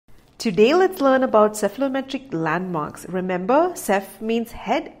Today let's learn about cephalometric landmarks. Remember, ceph means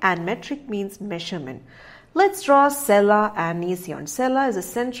head and metric means measurement. Let's draw sella and nasion. Sella is the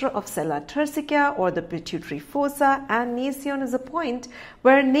center of sella turcica or the pituitary fossa, and nasion is a point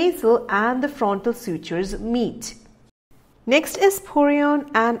where nasal and the frontal sutures meet. Next is porion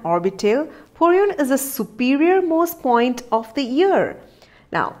and orbital. Porion is the superior most point of the ear.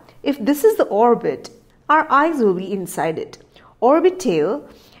 Now, if this is the orbit, our eyes will be inside it. Orbital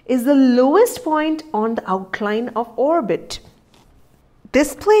is the lowest point on the outline of orbit.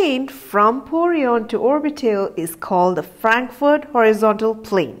 This plane from porion to orbital is called the Frankfurt horizontal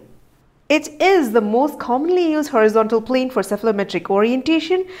plane. It is the most commonly used horizontal plane for cephalometric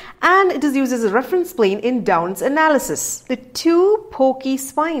orientation, and it is used as a reference plane in Down's analysis. The two pokey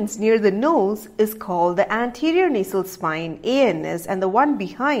spines near the nose is called the anterior nasal spine, ANS, and the one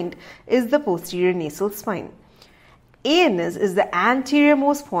behind is the posterior nasal spine. ANS is the anterior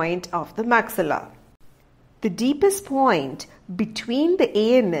most point of the maxilla. The deepest point between the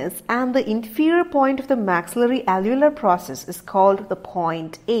ANS and the inferior point of the maxillary alveolar process is called the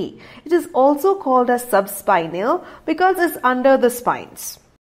point A. It is also called as subspinal because it's under the spines.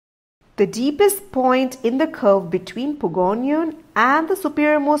 The deepest point in the curve between gonion and the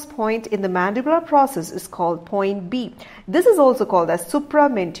superiormost point in the mandibular process is called point B. This is also called as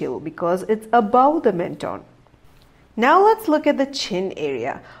supramental because it's above the menton. Now let's look at the chin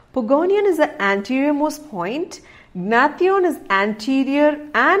area. Gonion is the anteriormost point. Nasion is anterior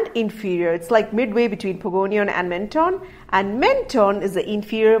and inferior. It's like midway between gonion and menton. And menton is the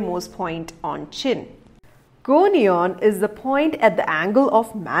inferiormost point on chin. Gonion is the point at the angle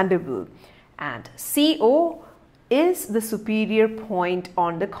of mandible. And CO is the superior point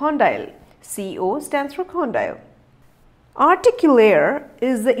on the condyle. CO stands for condyle. Articulare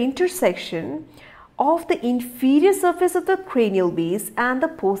is the intersection of the inferior surface of the cranial base and the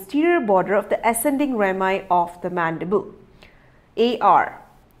posterior border of the ascending rami of the mandible. AR.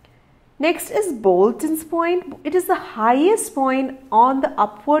 Next is Bolton's point. It is the highest point on the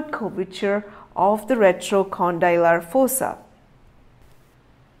upward curvature of the retrocondylar fossa.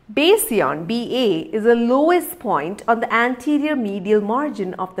 Basion, BA, is the lowest point on the anterior medial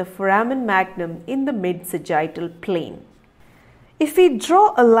margin of the foramen magnum in the midsagittal plane. If we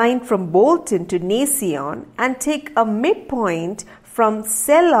draw a line from Bolton to nasion and take a midpoint from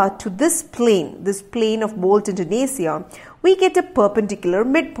sella to this plane of Bolton to nasion, we get a perpendicular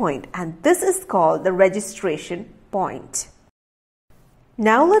midpoint, and this is called the registration point.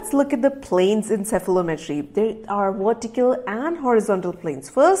 Now let's look at the planes in cephalometry. There are vertical and horizontal planes.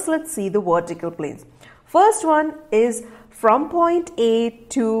 First, let's see the vertical planes. First one is from point A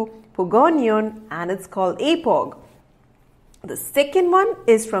to gonion, and it's called apog. The second one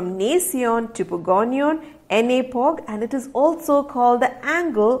is from nasion to gonion, anapog, and it is also called the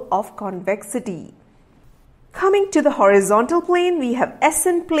angle of convexity. Coming to the horizontal plane, we have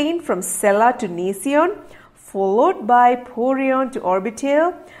ascent plane from sella to nasion, followed by porion to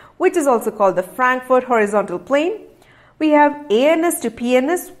orbital, which is also called the Frankfurt horizontal plane. We have ANS to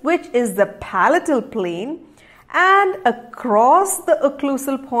PNS, which is the palatal plane, and across the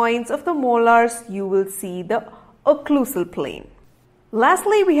occlusal points of the molars, you will see the occlusal plane.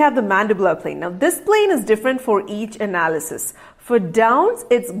 Lastly, we have the mandibular plane. Now, this plane is different for each analysis. For Downs,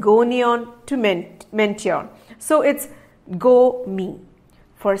 it's gonion to menton. So, it's go-me.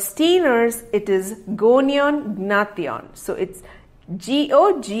 For Steiner's, it is gonion gnathion. So, it's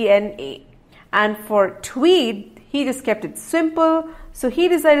G-O-G-N-A. And for Tweed, he just kept it simple. So, he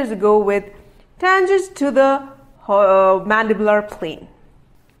decided to go with tangent to the mandibular plane.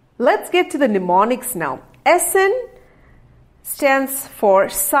 Let's get to the mnemonics now. SN stands for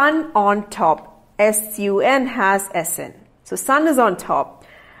sun on top. SUN has SN. So sun is on top.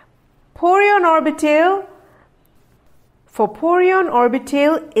 Porion orbital. For porion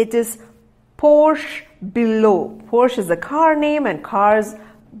orbital, it is Porsche below. Porsche is a car name, and cars,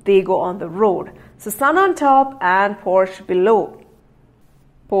 they go on the road. So sun on top and Porsche below.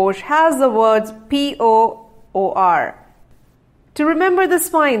 Porsche has the words P-O-O-R. To remember the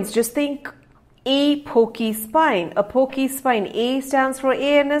spines, just think a pokey spine. A pokey spine. A stands for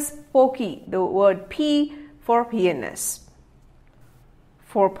ANS, pokey. The word P for PNS.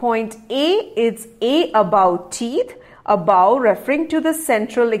 For point A, it's A above teeth. Above referring to the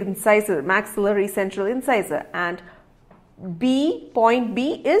central incisor, maxillary central incisor. And B, point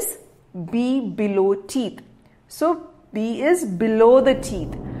B is B below teeth. So B is below the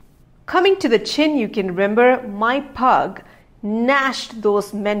teeth. Coming to the chin, you can remember my pug gnashed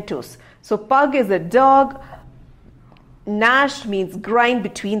those mentos. So pug is a dog. Gnash means grind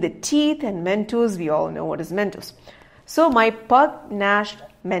between the teeth, and mentos, we all know what is mentos. So my pug gnashed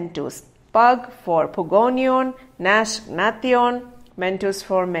mentos. Pug for pogonion, nasion, mentos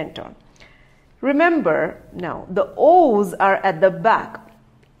for menton. Remember now, the O's are at the back.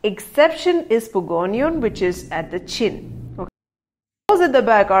 Exception is pogonion, which is at the chin. Okay. O's at the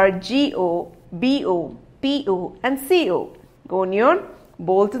back are GO, BO, PO, and CO. Gonion,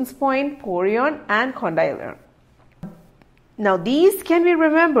 Bolton's point, Porion, and condylar. Now these can be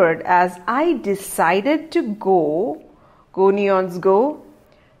remembered as I decided to go, gonions go,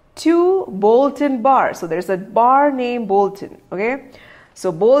 to Bolton bar. So there's a bar named Bolton. Okay.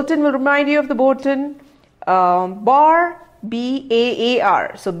 So Bolton will remind you of the Bolton bar,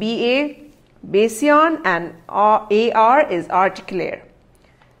 BAAR. So BA, Basion, and AR is articulare.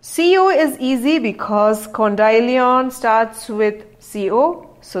 CO is easy because condylion starts with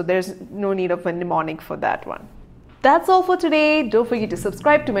CO. So there's no need of a mnemonic for that one. That's all for today. Don't forget to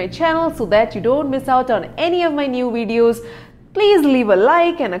subscribe to my channel so that you don't miss out on any of my new videos. Please leave a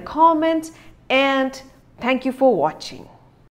like and a comment, and thank you for watching.